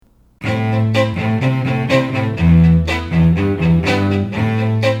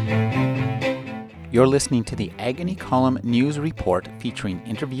You're listening to the Agony Column News Report featuring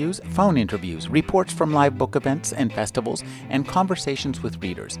interviews, phone interviews, reports from live book events and festivals, and conversations with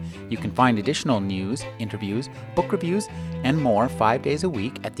readers. You can find additional news, interviews, book reviews, and more 5 days a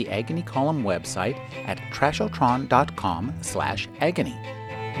week at the Agony Column website at trashotron.com/agony.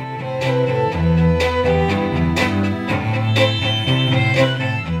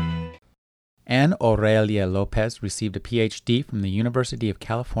 Anne Aurelia Lopez received a PhD from the University of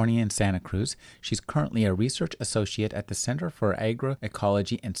California in Santa Cruz. She's currently a research associate at the Center for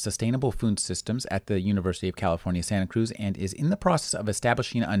Agroecology and Sustainable Food Systems at the University of California, Santa Cruz, and is in the process of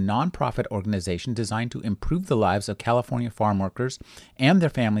establishing a nonprofit organization designed to improve the lives of California farm workers and their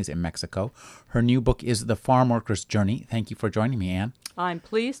families in Mexico. Her new book is The Farm Worker's Journey. Thank you for joining me, Anne. I'm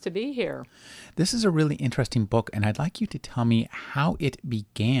pleased to be here. This is a really interesting book, and I'd like you to tell me how it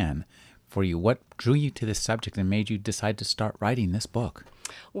began for you. What drew you to this subject and made you decide to start writing this book?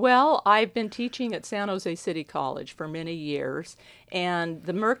 Well, I've been teaching at San Jose City College for many years, and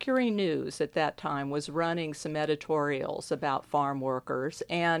the Mercury News at that time was running some editorials about farm workers,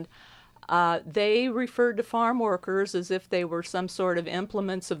 and they referred to farm workers as if they were some sort of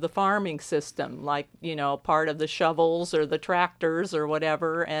implements of the farming system, like, part of the shovels or the tractors or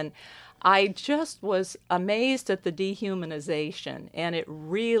whatever, and I just was amazed at the dehumanization, and it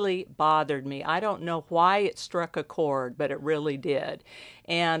really bothered me. I don't know why it struck a chord, but it really did.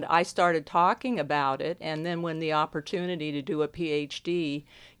 And I started talking about it, and then when the opportunity to do a PhD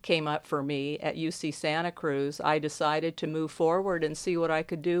came up for me at UC Santa Cruz, I decided to move forward and see what I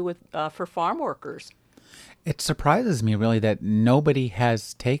could do with for farm workers. It surprises me really that nobody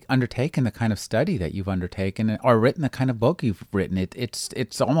has undertaken the kind of study that you've undertaken or written the kind of book you've written.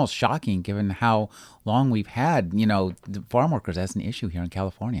 It's almost shocking given how long we've had, the farm workers as an issue here in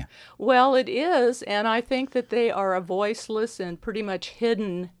California. Well, it is, and I think that they are a voiceless and pretty much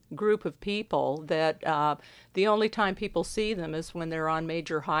hidden group of people that the only time people see them is when they're on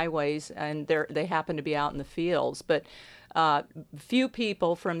major highways and they happen to be out in the fields. But few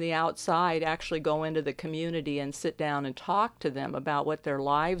people from the outside actually go into the community and sit down and talk to them about what their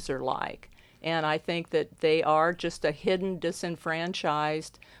lives are like. And I think that they are just a hidden,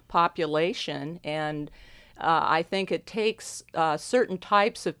 disenfranchised population. And I think it takes certain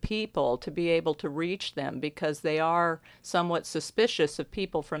types of people to be able to reach them because they are somewhat suspicious of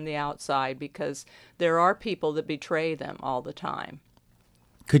people from the outside because there are people that betray them all the time.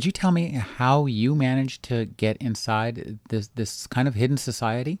 Could you tell me how you managed to get inside this kind of hidden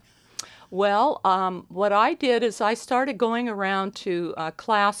society? Well, what I did is I started going around to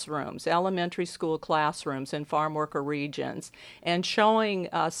classrooms, elementary school classrooms in farm worker regions, and showing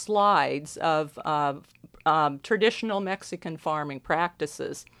slides of traditional Mexican farming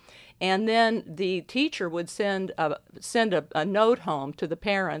practices. And then the teacher would send a note home to the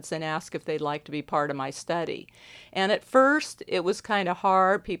parents and ask if they'd like to be part of my study. And at first, it was kind of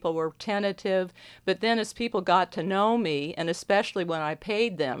hard. People were tentative. But then as people got to know me, and especially when I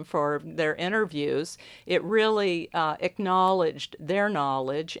paid them for their interviews, it really acknowledged their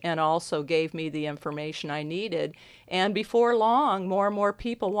knowledge and also gave me the information I needed. And before long, more and more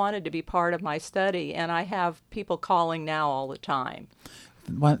people wanted to be part of my study. And I have people calling now all the time.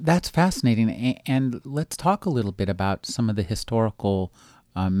 Well, that's fascinating. And let's talk a little bit about some of the historical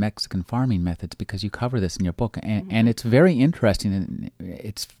Mexican farming methods because you cover this in your book. And it's very interesting. And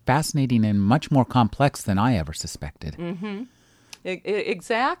it's fascinating and much more complex than I ever suspected. Mm-hmm.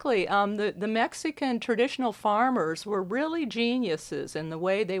 Exactly. The Mexican traditional farmers were really geniuses in the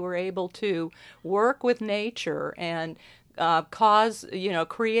way they were able to work with nature and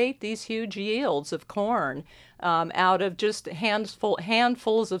create these huge yields of corn out of just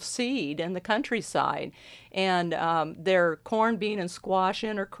handfuls of seed in the countryside. And their corn, bean, and squash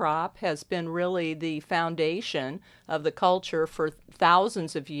intercrop has been really the foundation of the culture for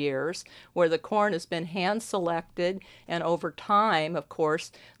thousands of years, where the corn has been hand-selected, and over time, of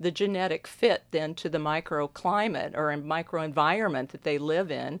course, the genetic fit then to the microclimate or microenvironment that they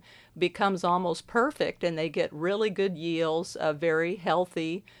live in becomes almost perfect, and they get really good yields of very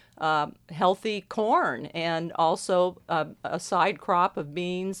healthy corn, and also a side crop of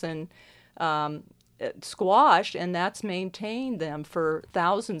beans and squash, and that's maintained them for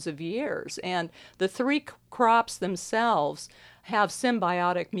thousands of years. And the three crops themselves have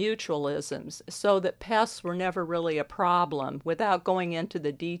symbiotic mutualisms so that pests were never really a problem. Without going into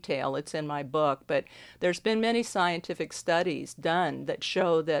the detail, it's in my book, but there's been many scientific studies done that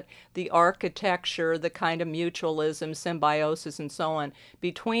show that the architecture, the kind of mutualism, symbiosis, and so on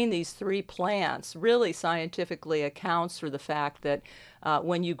between these three plants really scientifically accounts for the fact that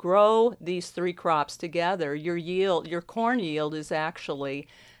when you grow these three crops together, your corn yield is actually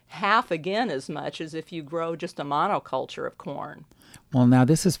half again as much as if you grow just a monoculture of corn. Well, now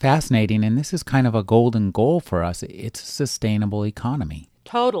this is fascinating, and this is kind of a golden goal for us. It's a sustainable economy.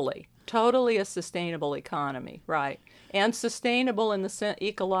 Totally a sustainable economy, right. And sustainable in the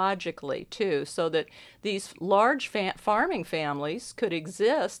ecologically, too, so that these large farming families could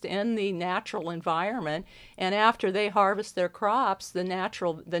exist in the natural environment, and after they harvest their crops, the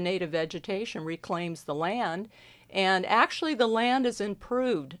native vegetation reclaims the land. And actually, the land is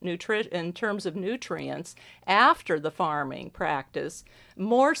improved in terms of nutrients after the farming practice,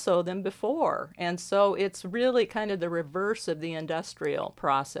 more so than before. And so it's really kind of the reverse of the industrial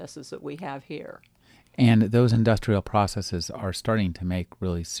processes that we have here. And those industrial processes are starting to make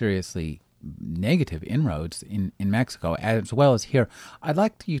really seriously negative inroads in Mexico as well as here. I'd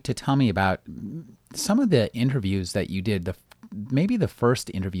like you to tell me about some of the interviews that you did, maybe the first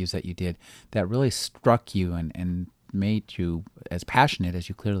interviews that you did that really struck you and made you as passionate as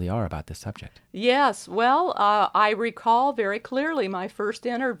you clearly are about this subject. Yes, well, I recall very clearly my first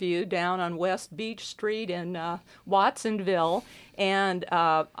interview down on West Beach Street in Watsonville, and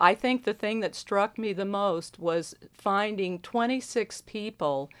I think the thing that struck me the most was finding 26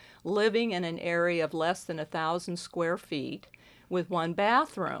 people living in an area of less than 1,000 square feet with one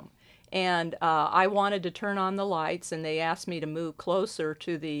bathroom. And I wanted to turn on the lights, and they asked me to move closer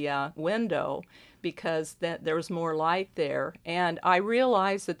to the window because there was more light there. And I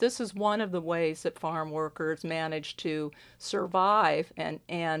realized that this is one of the ways that farm workers manage to survive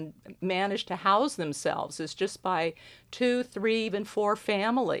and manage to house themselves, is just by 2, 3, even 4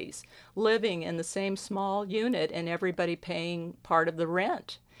 families living in the same small unit and everybody paying part of the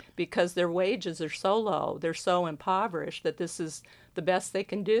rent because their wages are so low, they're so impoverished that this is the best they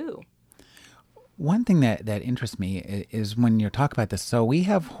can do. One thing that interests me is when you talk about this. So we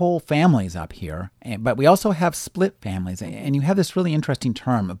have whole families up here, but we also have split families. And you have this really interesting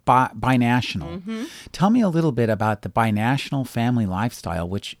term, binational. Mm-hmm. Tell me a little bit about the binational family lifestyle,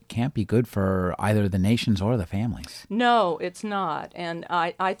 which can't be good for either the nations or the families. No, it's not. And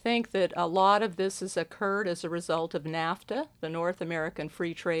I think that a lot of this has occurred as a result of NAFTA, the North American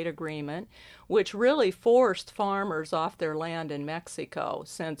Free Trade Agreement, which really forced farmers off their land in Mexico,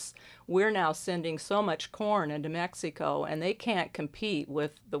 since we're now sending so much corn into Mexico, and they can't compete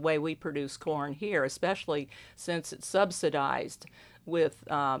with the way we produce corn here, especially since it's subsidized with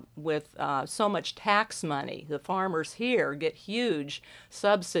so much tax money. The farmers here get huge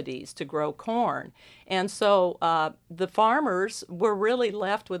subsidies to grow corn. And so the farmers were really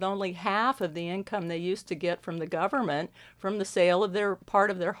left with only half of the income they used to get from the government from the sale of their part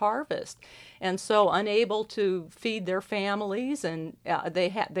of their harvest. And so unable to feed their families, and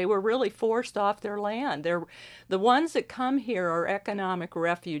they were really forced off their land. The ones that come here are economic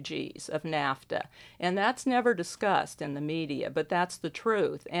refugees of NAFTA, and that's never discussed in the media, but that's the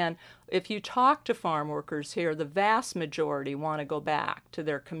truth. And if you talk to farm workers here, the vast majority want to go back to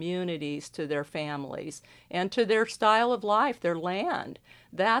their communities, to their families, and to their style of life, their land.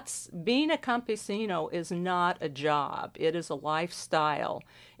 Being a campesino is not a job. It is a lifestyle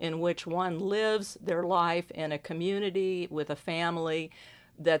in which one lives their life in a community with a family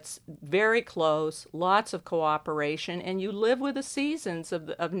that's very close, lots of cooperation, and you live with the seasons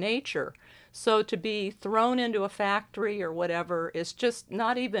of nature. So to be thrown into a factory or whatever is just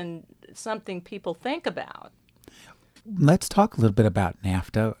not even something people think about. Let's talk a little bit about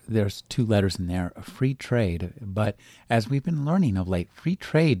NAFTA. There's 2 letters in there, free trade. But as we've been learning of late, free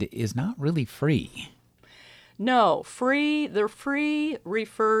trade is not really free. No, the free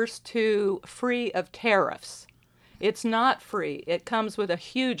refers to free of tariffs. It's not free. It comes with a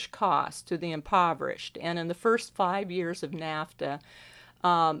huge cost to the impoverished. And in the first 5 years of NAFTA,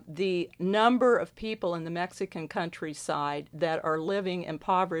 the number of people in the Mexican countryside that are living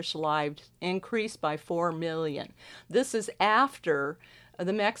impoverished lives increased by 4 million. This is after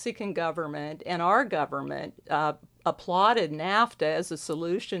the Mexican government and our government applauded NAFTA as a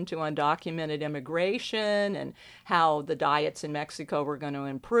solution to undocumented immigration and how the diets in Mexico were going to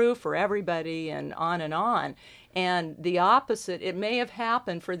improve for everybody and on and on. And the opposite, it may have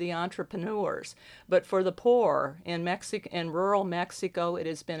happened for the entrepreneurs, but for the poor in rural Mexico, it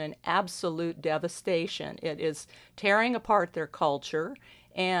has been an absolute devastation. It is tearing apart their culture,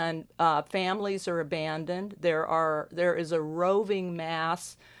 and families are abandoned. There is a roving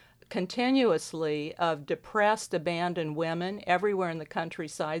mass continuously of depressed, abandoned women everywhere in the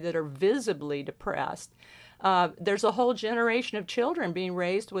countryside that are visibly depressed. There's a whole generation of children being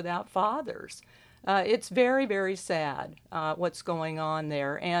raised without fathers. It's very, very sad what's going on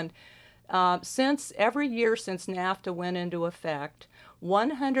there. And every year since NAFTA went into effect,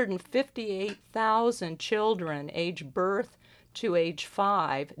 158,000 children aged birth to age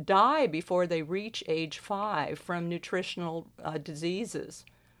 5 die before they reach age 5 from nutritional diseases.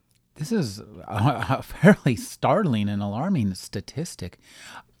 This is a fairly startling and alarming statistic.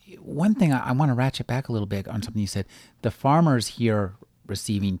 One thing I want to ratchet back a little bit on something you said. The farmers here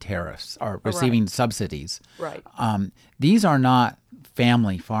receiving tariffs or receiving subsidies. Right. These are not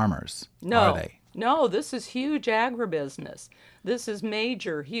family farmers, are they? No, this is huge agribusiness. This is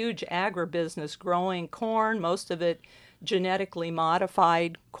major, huge agribusiness growing corn, most of it genetically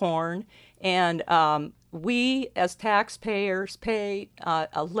modified corn. And we, as taxpayers, pay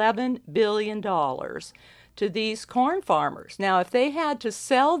 $11 billion to these corn farmers. Now, if they had to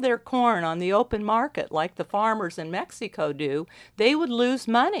sell their corn on the open market like the farmers in Mexico do, they would lose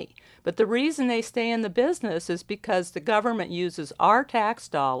money. But the reason they stay in the business is because the government uses our tax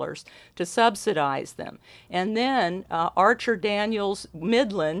dollars to subsidize them. And then Archer Daniels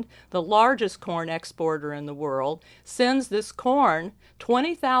Midland, the largest corn exporter in the world, sends this corn,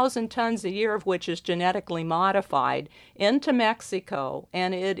 20,000 tons a year of which is genetically modified, into Mexico,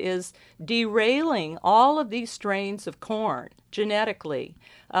 and it is derailing all of these strains of corn genetically.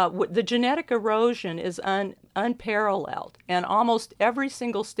 The genetic erosion is unparalleled, and almost every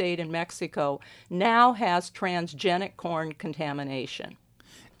single state in Mexico now has transgenic corn contamination.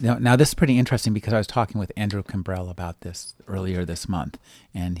 Now, this is pretty interesting because I was talking with Andrew Cambrell about this earlier this month,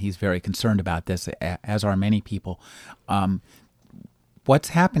 and he's very concerned about this, as are many people. What's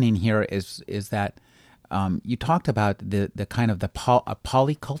happening here is that you talked about the kind of the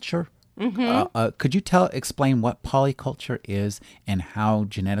polyculture. Mm-hmm. Could you explain what polyculture is and how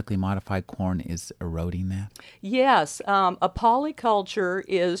genetically modified corn is eroding that? Yes, a polyculture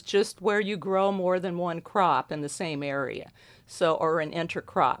is just where you grow more than one crop in the same area, or an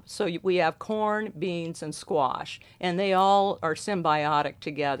intercrop. So we have corn, beans, and squash, and they all are symbiotic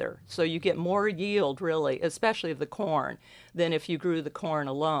together. So you get more yield, really, especially of the corn, than if you grew the corn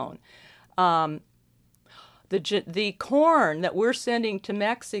alone. The corn that we're sending to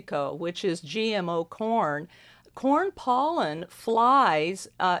Mexico, which is GMO corn pollen flies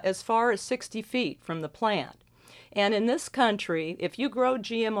as far as 60 feet from the plant. And in this country, if you grow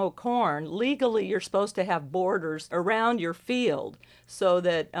GMO corn, legally you're supposed to have borders around your field so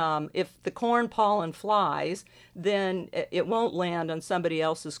that if the corn pollen flies, then it won't land on somebody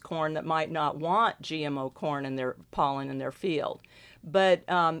else's corn that might not want GMO corn in their pollen in their field. But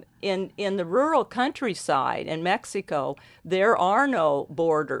in the rural countryside in Mexico, there are no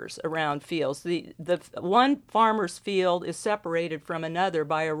borders around fields. The one farmer's field is separated from another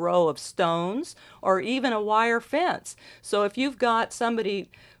by a row of stones or even a wire fence. So if you've got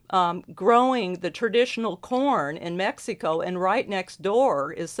somebody growing the traditional corn in Mexico, and right next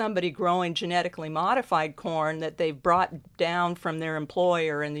door is somebody growing genetically modified corn that they've brought down from their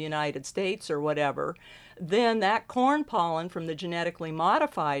employer in the United States or whatever, then that corn pollen from the genetically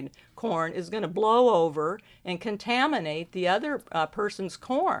modified corn is going to blow over and contaminate the other person's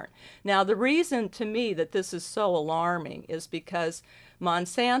corn. Now, the reason to me that this is so alarming is because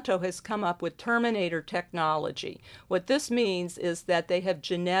Monsanto has come up with Terminator technology. What this means is that they have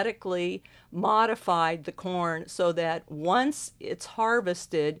genetically modified the corn so that once it's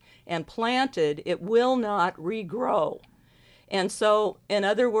harvested and planted, it will not regrow. And so, in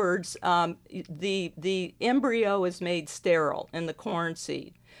other words, the embryo is made sterile in the corn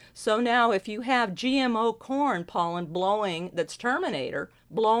seed. So now if you have GMO corn pollen blowing, that's Terminator,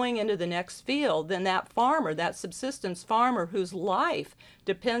 blowing into the next field, then that farmer, that subsistence farmer whose life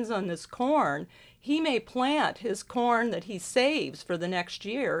depends on this corn, he may plant his corn that he saves for the next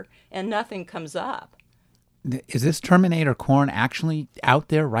year and nothing comes up. Is this Terminator corn actually out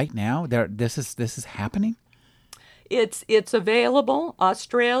there right now? This is happening? It's available.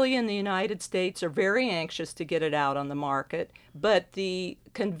 Australia and the United States are very anxious to get it out on the market, but the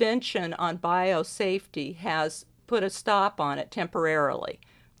Convention on Biosafety has put a stop on it temporarily.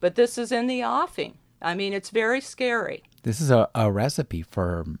 But this is in the offing. I mean, it's very scary. This is a recipe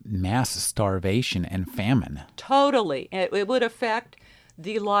for mass starvation and famine. Totally. It would affect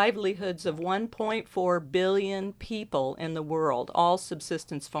the livelihoods of 1.4 billion people in the world, all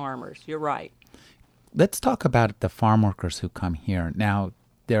subsistence farmers. You're right. Let's talk about the farm workers who come here. Now,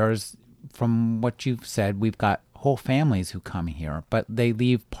 from what you've said, we've got whole families who come here, but they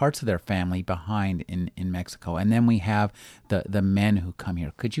leave parts of their family behind in Mexico. And then we have the men who come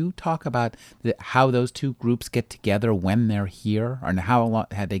here. Could you talk about how those two groups get together when they're here, or how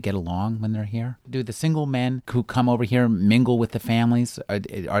they get along when they're here? Do the single men who come over here mingle with the families?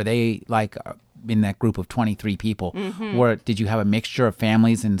 Are they like in that group of 23 people? Or did you have a mixture of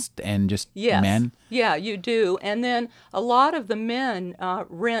families and just Yes. men? Yeah, you do. And then a lot of the men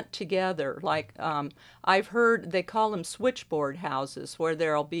rent together. Like I've heard they call them switchboard houses, where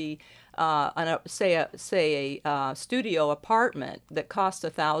there'll be say a studio apartment that costs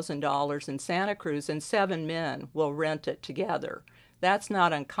 $1,000 in Santa Cruz, and 7 men will rent it together. That's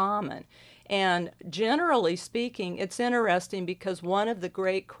not uncommon. And generally speaking, it's interesting because one of the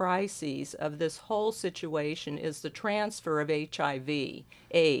great crises of this whole situation is the transfer of HIV,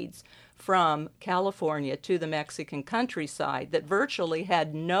 AIDS, from California to the Mexican countryside that virtually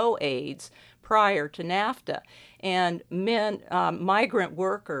had no AIDS prior to NAFTA. And migrant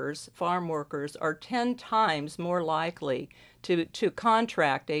workers, farm workers, are 10 times more likely to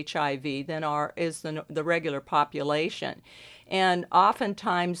contract HIV than is the regular population. And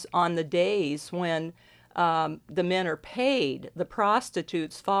oftentimes on the days when the men are paid, the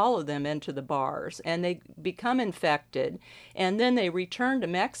prostitutes follow them into the bars and they become infected, and then they return to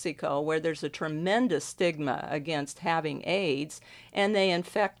Mexico where there's a tremendous stigma against having AIDS, and they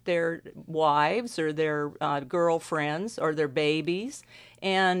infect their wives or their girlfriends or their babies.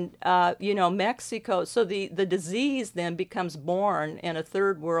 And, Mexico, so the disease then becomes born in a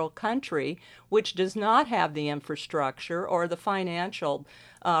third world country which does not have the infrastructure or the financial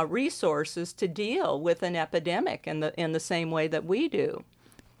resources to deal with an epidemic in the same way that we do.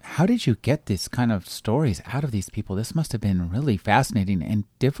 How did you get these kind of stories out of these people? This must have been really fascinating and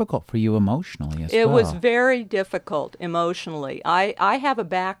difficult for you emotionally as well. It was very difficult emotionally. I have a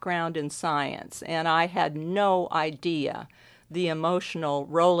background in science, and I had no idea the emotional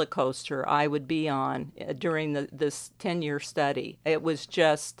roller coaster I would be on during this 10-year study. It was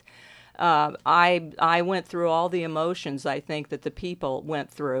just, I went through all the emotions I think that the people went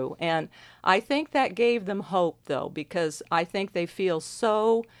through. And I think that gave them hope, though, because I think they feel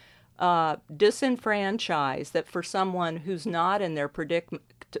so disenfranchised that for someone who's not in their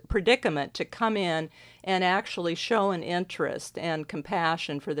predicament to come in and actually show an interest and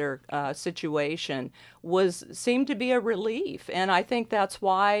compassion for their situation seemed to be a relief. And I think that's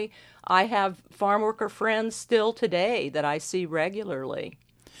why I have farm worker friends still today that I see regularly.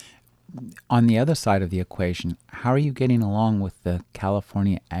 On the other side of the equation, how are you getting along with the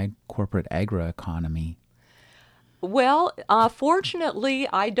California corporate agroeconomy? Well, fortunately,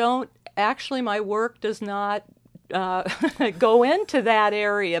 I don't. Actually, my work does not go into that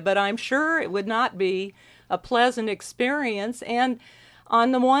area, but I'm sure it would not be a pleasant experience. And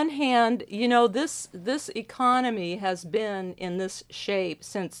on the one hand, this economy has been in this shape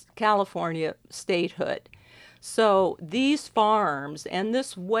since California statehood. So these farms and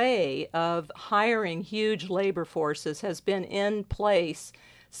this way of hiring huge labor forces has been in place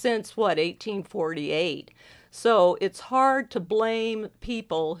since, 1848. So it's hard to blame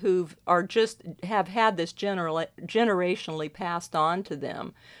people who have had this generationally passed on to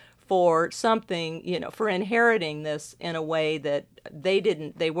them for something, for inheriting this in a way that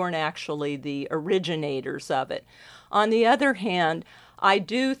they weren't actually the originators of it. On the other hand, I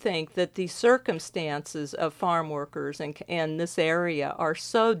do think that the circumstances of farm workers in this area are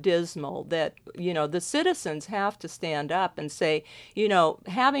so dismal that, the citizens have to stand up and say,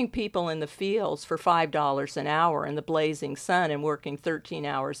 having people in the fields for $5 an hour in the blazing sun and working 13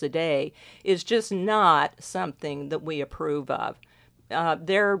 hours a day is just not something that we approve of.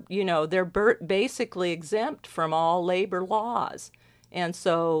 They're basically exempt from all labor laws. And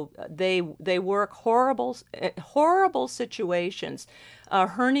so they work horrible situations,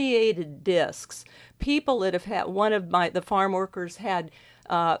 herniated discs. People that have had, one of the farm workers had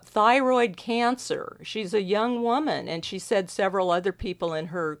thyroid cancer. She's a young woman, and she said several other people in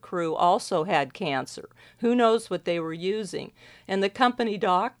her crew also had cancer. Who knows what they were using? And the company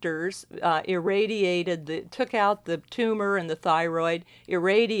doctors took out the tumor and the thyroid,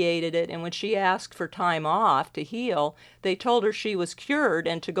 irradiated it, and when she asked for time off to heal, they told her she was cured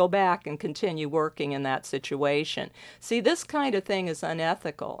and to go back and continue working in that situation. See, this kind of thing is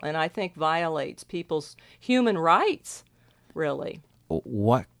unethical, and I think violates people's human rights, really.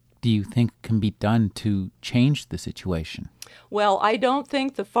 What do you think can be done to change the situation? Well, I don't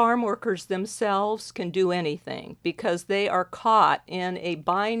think the farm workers themselves can do anything because they are caught in a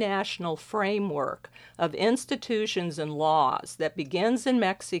binational framework of institutions and laws that begins in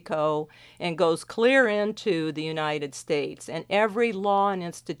Mexico and goes clear into the United States. And every law and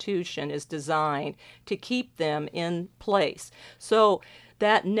institution is designed to keep them in place. So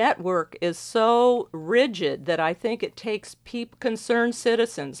that network is so rigid that I think it takes concerned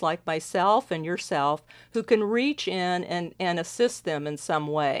citizens like myself and yourself who can reach in and assist them in some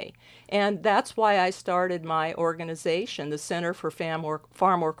way. And that's why I started my organization, the Center for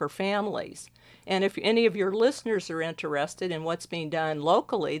Farm Worker Families. And if any of your listeners are interested in what's being done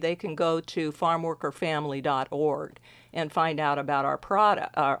locally, they can go to farmworkerfamily.org and find out about our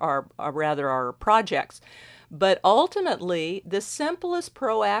our projects. But ultimately, the simplest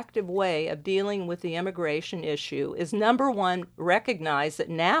proactive way of dealing with the immigration issue is, number one, recognize that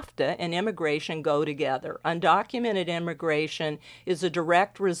NAFTA and immigration go together. Undocumented immigration is a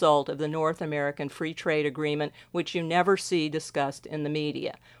direct result of the North American Free Trade Agreement, which you never see discussed in the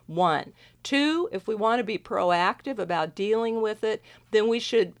media. One. Two, if we want to be proactive about dealing with it, then we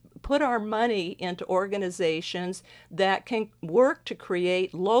should put our money into organizations that can work to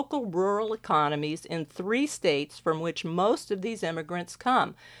create local rural economies in 3 states from which most of these immigrants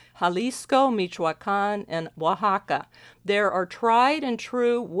come: Jalisco, Michoacan, and Oaxaca. There are tried and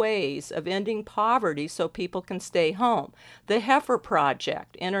true ways of ending poverty so people can stay home. The Heifer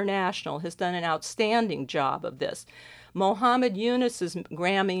Project International has done an outstanding job of this. Mohammed Yunus's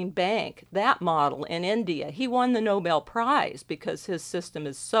Grameen Bank, that model in India, he won the Nobel Prize because his system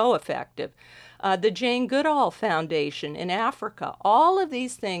is so effective. The Jane Goodall Foundation in Africa, all of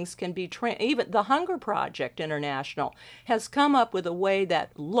these things can be even the Hunger Project International has come up with a way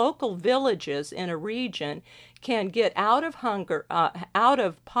that local villages in a region can get out of hunger, out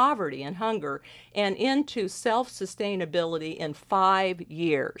of poverty and hunger, and into self-sustainability in 5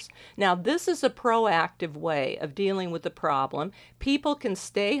 years. Now, this is a proactive way of dealing with the problem. People can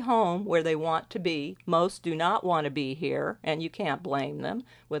stay home where they want to be. Most do not want to be here, and you can't blame them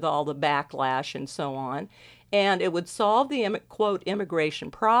with all the backlash and so on. And it would solve the, quote,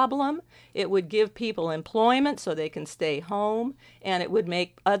 immigration problem. It would give people employment so they can stay home. And it would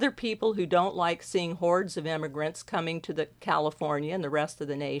make other people who don't like seeing hordes of immigrants coming to California and the rest of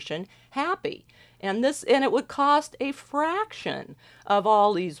the nation happy. And it would cost a fraction of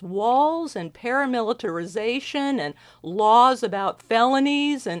all these walls and paramilitarization and laws about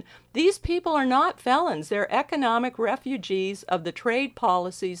felonies. And these people are not felons. They're economic refugees of the trade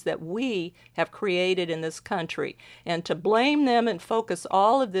policies that we have created in this country. And to blame them and focus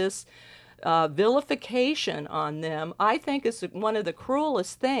all of this vilification on them, I think is one of the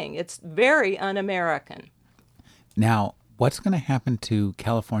cruelest things. It's very un-American. Now, what's going to happen to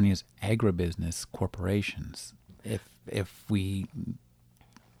California's agribusiness corporations if we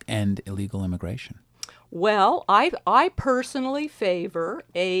end illegal immigration? Well, I personally favor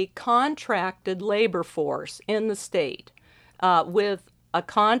a contracted labor force in the state with a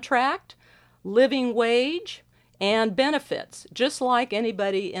contract, living wage, and benefits, just like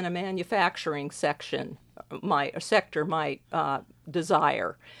anybody in a manufacturing sector might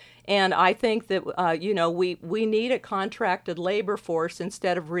desire. And I think that, we need a contracted labor force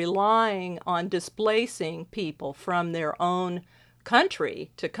instead of relying on displacing people from their own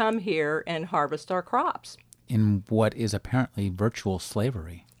country to come here and harvest our crops. In what is apparently virtual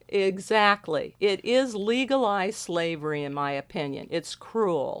slavery. Exactly. It is legalized slavery, in my opinion. It's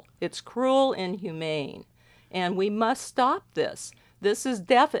cruel. It's cruel and inhumane. And we must stop this. This is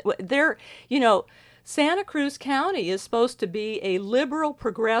definitely, Santa Cruz County is supposed to be a liberal,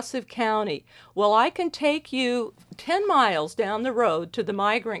 progressive county. Well, I can take you 10 miles down the road to the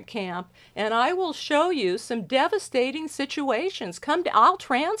migrant camp, and I will show you some devastating situations. I'll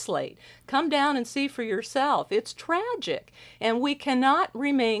translate. Come down and see for yourself. It's tragic, and we cannot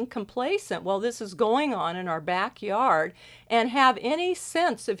remain complacent while this is going on in our backyard and have any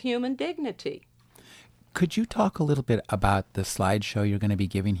sense of human dignity. Could you talk a little bit about the slideshow you're going to be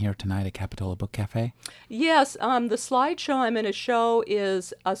giving here tonight at Capitola Book Cafe? Yes, the slideshow I'm going to show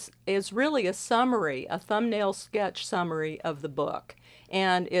is really a summary, a thumbnail sketch summary of the book,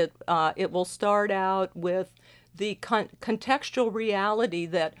 and it will start out with the contextual reality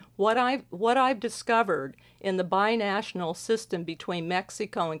that what I've discovered in the binational system between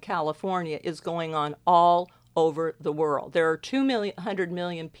Mexico and California is going on all over the world. There are 200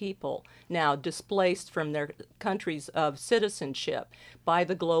 million people now displaced from their countries of citizenship by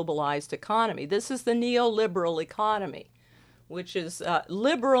the globalized economy. This is the neoliberal economy, which is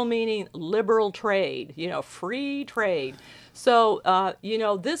liberal meaning liberal trade, free trade. So,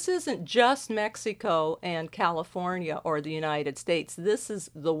 this isn't just Mexico and California or the United States. This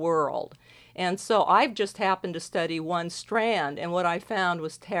is the world. And so I've just happened to study one strand, and what I found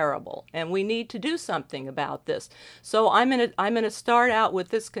was terrible. And we need to do something about this. So I'm going to start out with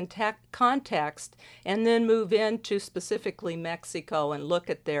this context and then move into specifically Mexico and look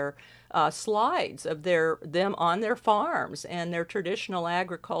at their slides of them on their farms and their traditional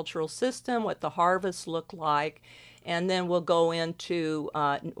agricultural system, what the harvests look like, and then we'll go into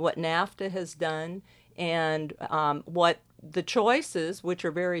what NAFTA has done and what the choices, which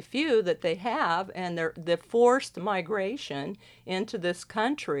are very few that they have, and the forced migration into this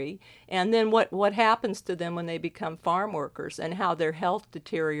country, and then what happens to them when they become farm workers, and how their health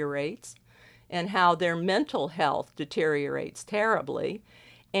deteriorates, and how their mental health deteriorates terribly,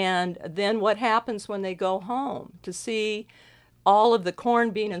 and then what happens when they go home, to see all of the corn,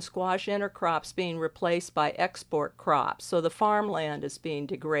 bean, and squash intercrops being replaced by export crops. So the farmland is being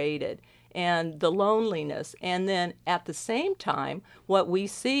degraded, and the loneliness. And then at the same time, what we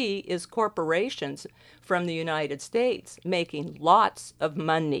see is corporations from the United States making lots of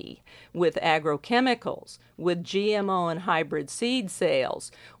money with agrochemicals, with GMO and hybrid seed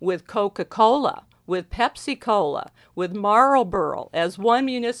sales, with Coca-Cola, with Pepsi-Cola, with Marlboro. As one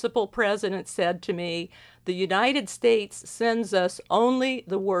municipal president said to me, the United States sends us only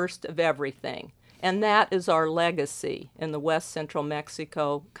the worst of everything. And that is our legacy in the west central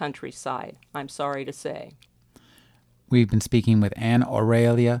Mexico countryside, I'm sorry to say. We've been speaking with Anne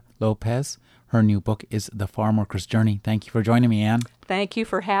Aurelia Lopez. Her new book is The Farm Worker's Journey. Thank you for joining me, Anne. Thank you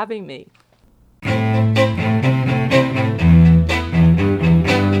for having me.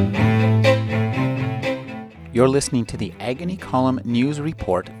 You're listening to the Agony Column News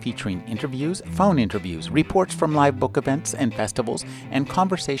Report, featuring interviews, phone interviews, reports from live book events and festivals, and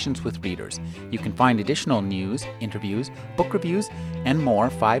conversations with readers. You can find additional news, interviews, book reviews, and more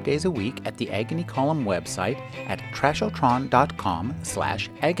 5 days a week at the Agony Column website at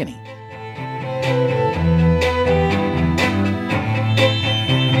trashotron.com/agony.